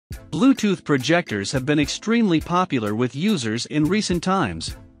Bluetooth projectors have been extremely popular with users in recent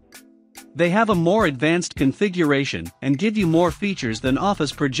times. They have a more advanced configuration and give you more features than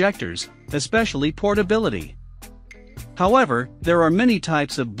office projectors, especially portability. However, there are many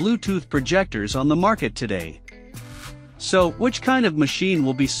types of Bluetooth projectors on the market today. So, which kind of machine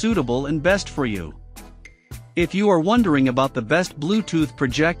will be suitable and best for you? If you are wondering about the best Bluetooth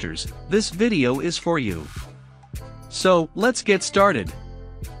projectors, this video is for you. So, let's get started.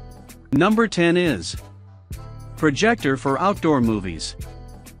 Number 10 is Projector for outdoor movies.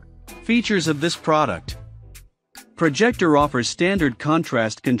 Features of this product. Projector offers standard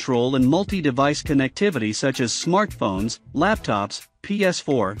contrast control and multi-device connectivity such as smartphones, laptops,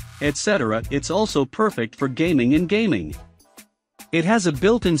 PS4, etc. It's also perfect for gaming and gaming. It has a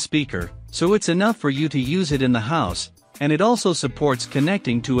built-in speaker, so it's enough for you to use it in the house, and it also supports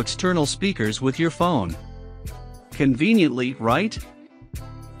connecting to external speakers with your phone. Conveniently, right?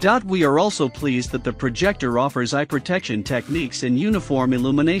 We are also pleased that the projector offers eye protection techniques and uniform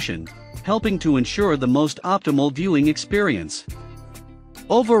illumination, helping to ensure the most optimal viewing experience.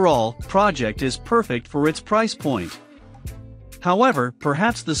 Overall, Project is perfect for its price point. However,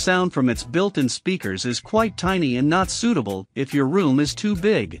 perhaps the sound from its built-in speakers is quite tiny and not suitable if your room is too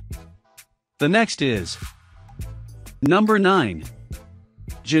big. The next is Number 9.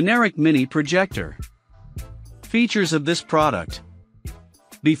 Generic Mini Projector. Features of this product.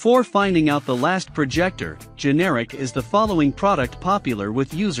 Before finding out the last projector, Generic is the following product popular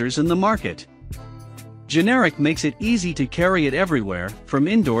with users in the market. Generic makes it easy to carry it everywhere, from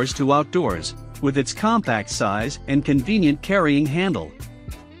indoors to outdoors, with its compact size and convenient carrying handle.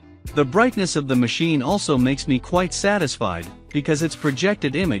 The brightness of the machine also makes me quite satisfied, because its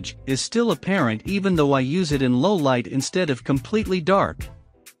projected image is still apparent even though I use it in low light instead of completely dark.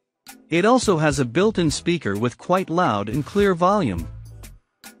 It also has a built-in speaker with quite loud and clear volume.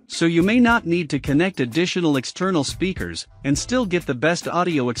 So you may not need to connect additional external speakers and still get the best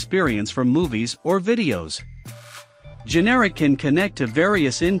audio experience from movies or videos. Generic can connect to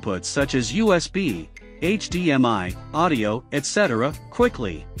various inputs such as USB, HDMI, audio, etc.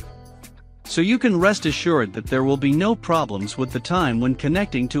 quickly. So you can rest assured that there will be no problems with the time when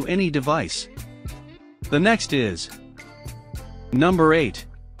connecting to any device. The next is Number 8.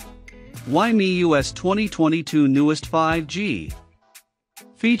 YABER 2022 Newest 5G.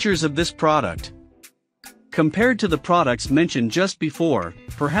 Features of this product. Compared to the products mentioned just before,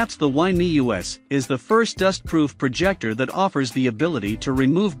 perhaps the YABER is the first dust-proof projector that offers the ability to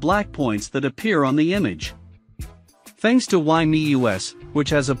remove black points that appear on the image. Thanks to YABER, which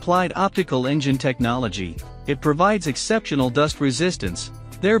has applied optical engine technology, it provides exceptional dust resistance,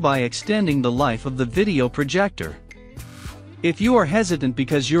 thereby extending the life of the video projector. If you are hesitant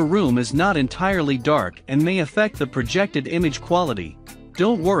because your room is not entirely dark and may affect the projected image quality,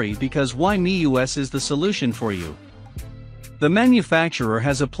 don't worry because YABER is the solution for you. The manufacturer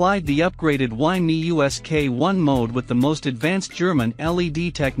has applied the upgraded YABER K1 mode with the most advanced German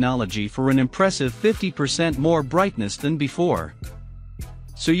LED technology for an impressive 50% more brightness than before.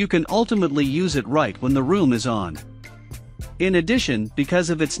 So you can ultimately use it right when the room is on. In addition, because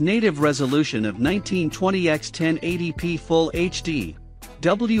of its native resolution of 1920x 1080p Full HD,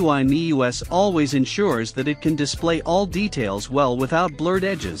 YABER always ensures that it can display all details well without blurred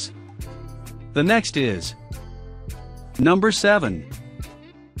edges. The next is Number 7.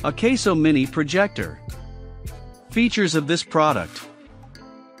 BIGASUO Mini Projector. Features of this product.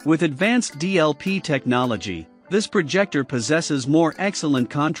 With advanced DLP technology, this projector possesses more excellent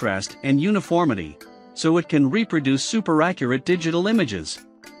contrast and uniformity, so it can reproduce super accurate digital images.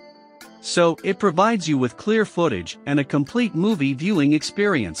 So, it provides you with clear footage and a complete movie viewing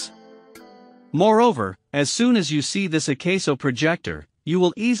experience. Moreover, as soon as you see this BIGASUO projector, you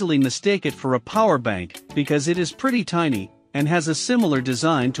will easily mistake it for a power bank because it is pretty tiny and has a similar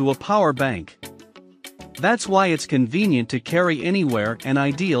design to a power bank. That's why it's convenient to carry anywhere and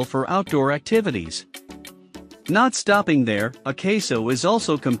ideal for outdoor activities. Not stopping there, BIGASUO is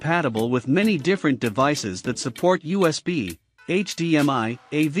also compatible with many different devices that support USB, HDMI,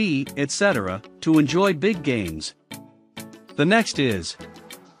 AV, etc. to enjoy big games. The next is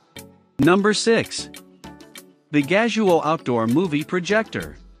Number 6. BIGASUO Outdoor Movie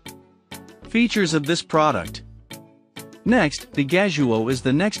Projector. Features of this product. Next, BIGASUO is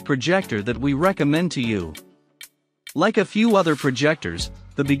the next projector that we recommend to you. Like a few other projectors,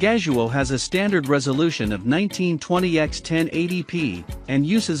 the BIGASUO has a standard resolution of 1920x 1080p and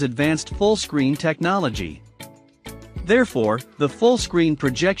uses advanced full-screen technology. Therefore, the full-screen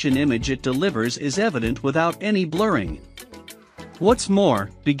projection image it delivers is evident without any blurring. What's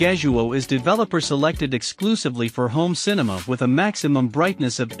more, BIGASUO is developer selected exclusively for home cinema with a maximum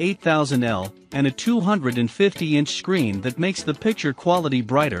brightness of 8000L and a 250-inch screen that makes the picture quality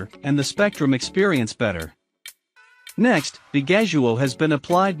brighter and the spectrum experience better. Next, BIGASUO has been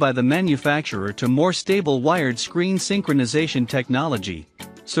applied by the manufacturer to more stable wired screen synchronization technology,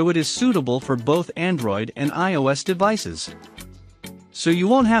 so it is suitable for both Android and iOS devices. So you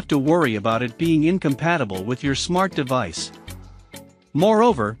won't have to worry about it being incompatible with your smart device.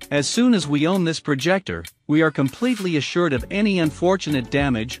 Moreover, as soon as we own this projector, we are completely assured of any unfortunate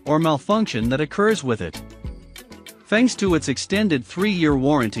damage or malfunction that occurs with it. Thanks to its extended 3-year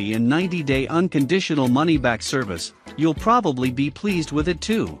warranty and 90-day unconditional money-back service, you'll probably be pleased with it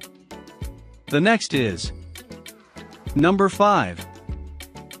too. The next is Number 5.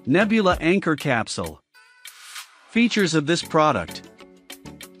 NEBULA Anker Capsule. Features of this product.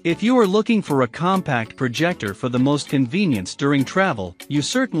 If you are looking for a compact projector for the most convenience during travel, you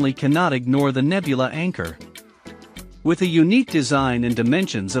certainly cannot ignore the NEBULA Anker. With a unique design and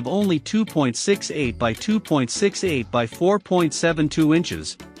dimensions of only 2.68 by 2.68 by 4.72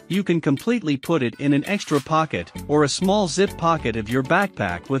 inches, you can completely put it in an extra pocket or a small zip pocket of your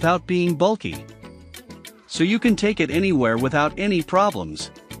backpack without being bulky. So you can take it anywhere without any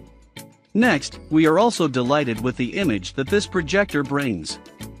problems. Next, we are also delighted with the image that this projector brings.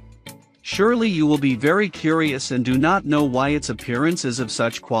 Surely you will be very curious and do not know why its appearance is of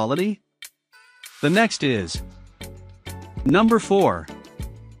such quality? The next is Number 4.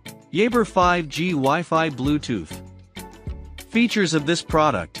 YABER 5G Wi-Fi Bluetooth. Features of this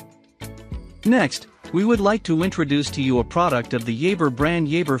product. Next, we would like to introduce to you a product of the YABER brand,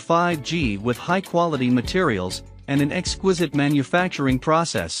 YABER 5G, with high-quality materials and an exquisite manufacturing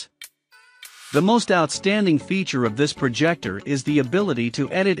process. The most outstanding feature of this projector is the ability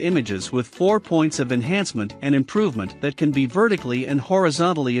to edit images with 4 points of enhancement and improvement that can be vertically and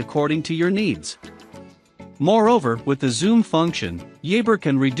horizontally according to your needs. Moreover, with the zoom function, YABER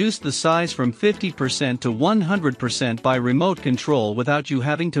can reduce the size from 50% to 100% by remote control without you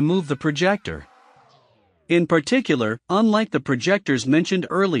having to move the projector. In particular, unlike the projectors mentioned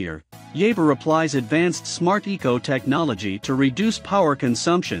earlier, YABER applies advanced smart eco technology to reduce power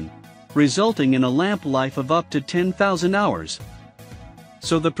consumption, resulting in a lamp life of up to 10,000 hours.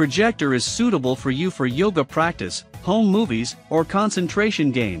 So the projector is suitable for you for yoga practice, home movies, or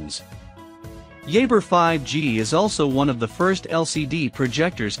concentration games. YABER 5G is also one of the first LCD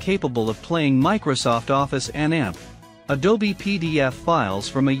projectors capable of playing Microsoft Office and AMP, Adobe PDF files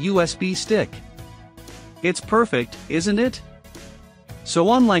from a USB stick. It's perfect, isn't it?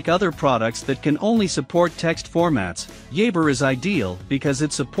 So unlike other products that can only support text formats, YABER is ideal because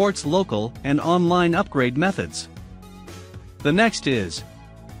it supports local and online upgrade methods. The next is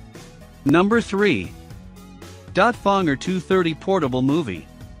Number 3. FANGOR 230 Portable Movie.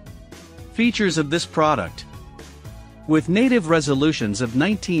 Features of this product. With native resolutions of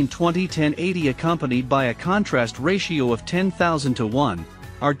 1920 x 1080 accompanied by a contrast ratio of 10,000 to 1,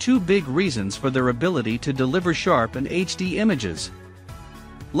 are two big reasons for their ability to deliver sharp and HD images.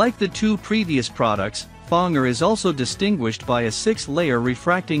 Like the two previous products, FANGOR is also distinguished by a 6-layer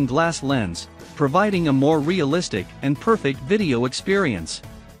refracting glass lens, providing a more realistic and perfect video experience.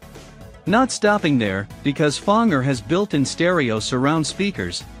 Not stopping there, because FANGOR has built-in stereo surround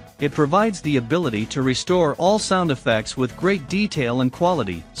speakers, it provides the ability to restore all sound effects with great detail and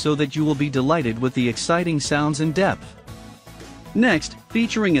quality so that you will be delighted with the exciting sounds and depth. Next,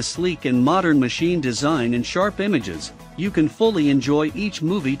 featuring a sleek and modern machine design and sharp images, you can fully enjoy each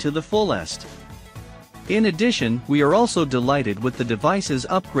movie to the fullest. In addition, we are also delighted with the device's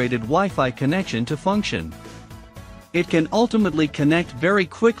upgraded Wi-Fi connection to function. It can ultimately connect very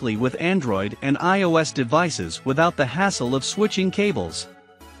quickly with Android and iOS devices without the hassle of switching cables.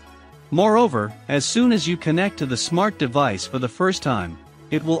 Moreover, as soon as you connect to the smart device for the first time,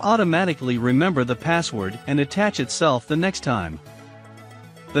 it will automatically remember the password and attach itself the next time.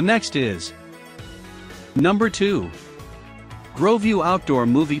 The next is Number 2. GROVIEW Outdoor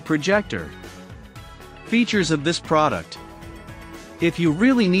Movie Projector. Features of this product. If you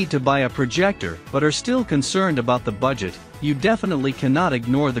really need to buy a projector but are still concerned about the budget, you definitely cannot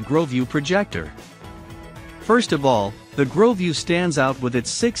ignore the GROVIEW projector. First of all, the GROVIEW stands out with its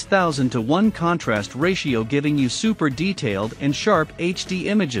 6,000 to 1 contrast ratio, giving you super detailed and sharp HD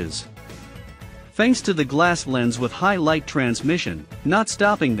images. Thanks to the glass lens with high light transmission, not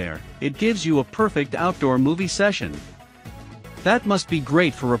stopping there, it gives you a perfect outdoor movie session. That must be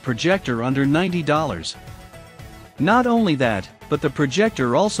great for a projector under $90. Not only that, but the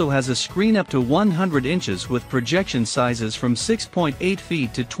projector also has a screen up to 100 inches with projection sizes from 6.8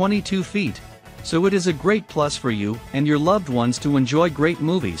 feet to 22 feet, so it is a great plus for you and your loved ones to enjoy great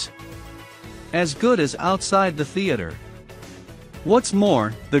movies. As good as outside the theater. What's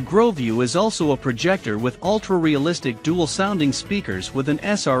more, the GROVIEW is also a projector with ultra-realistic dual-sounding speakers with an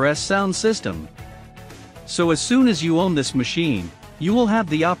SRS sound system. So as soon as you own this machine, you will have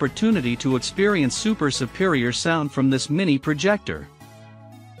the opportunity to experience super superior sound from this mini projector.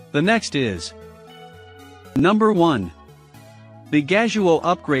 The next is Number 1. BIGASUO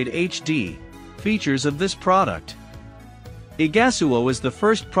Upgrade HD. Features of this product. BIGASUO is the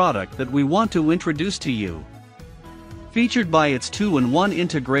first product that we want to introduce to you. Featured by its 2-in-1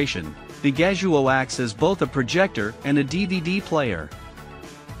 integration, BIGASUO acts as both a projector and a DVD player.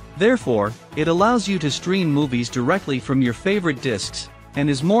 Therefore, it allows you to stream movies directly from your favorite discs, and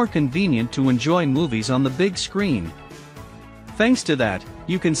is more convenient to enjoy movies on the big screen. Thanks to that,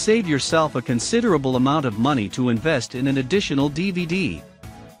 you can save yourself a considerable amount of money to invest in an additional DVD.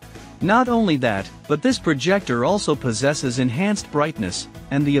 Not only that, but this projector also possesses enhanced brightness,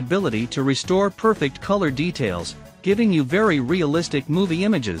 and the ability to restore perfect color details, giving you very realistic movie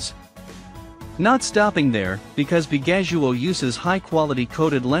images. Not stopping there, because BIGASUO uses high-quality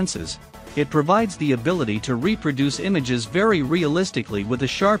coated lenses, it provides the ability to reproduce images very realistically with a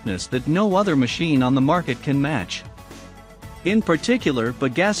sharpness that no other machine on the market can match. In particular,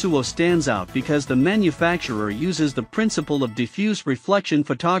 BIGASUO stands out because the manufacturer uses the principle of diffuse reflection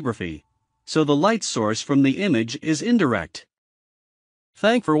photography, so the light source from the image is indirect.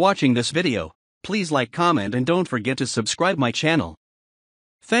 Thanks for watching this video. Please like, comment and don't forget to subscribe my channel.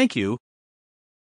 Thank you.